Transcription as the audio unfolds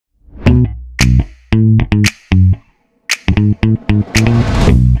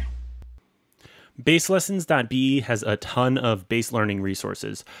Baselessons.be has a ton of bass learning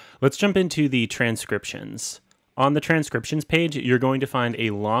resources. Let's jump into the transcriptions. On the transcriptions page, you're going to find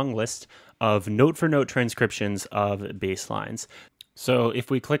a long list of note-for-note transcriptions of bass lines. So if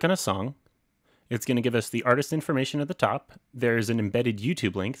we click on a song, it's going to give us the artist information at the top. There's an embedded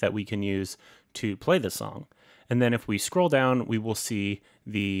YouTube link that we can use to play the song. And then if we scroll down, we will see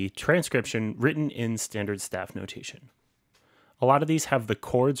the transcription written in standard staff notation. A lot of these have the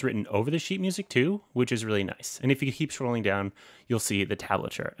chords written over the sheet music too, which is really nice. And if you keep scrolling down, you'll see the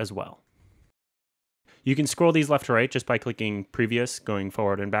tablature as well. You can scroll these left to right just by clicking previous, going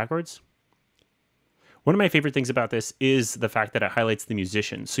forward and backwards. One of my favorite things about this is the fact that it highlights the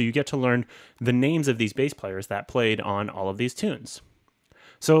musicians, so you get to learn the names of these bass players that played on all of these tunes.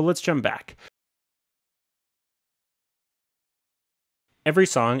 So let's jump back. Every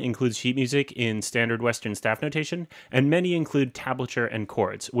song includes sheet music in standard Western staff notation, and many include tablature and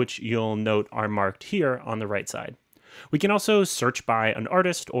chords, which you'll note are marked here on the right side. We can also search by an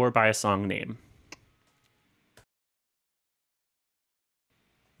artist or by a song name.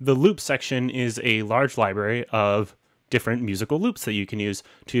 The loop section is a large library of different musical loops that you can use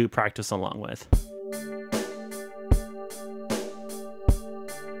to practice along with.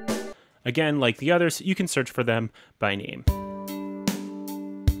 Again, like the others, you can search for them by name.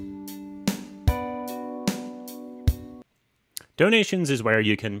 Donations is where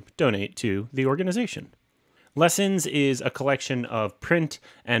you can donate to the organization. Lessons is a collection of print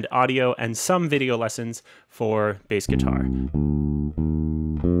and audio and some video lessons for bass guitar.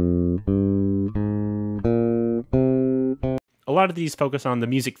 A lot of these focus on the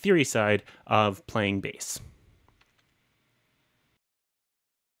music theory side of playing bass.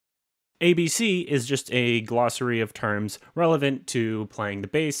 ABC is just a glossary of terms relevant to playing the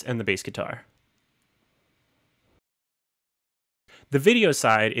bass and the bass guitar. The video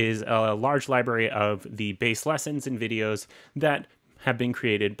side is a large library of the bass lessons and videos that have been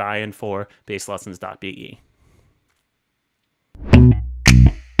created by and for baselessons.be.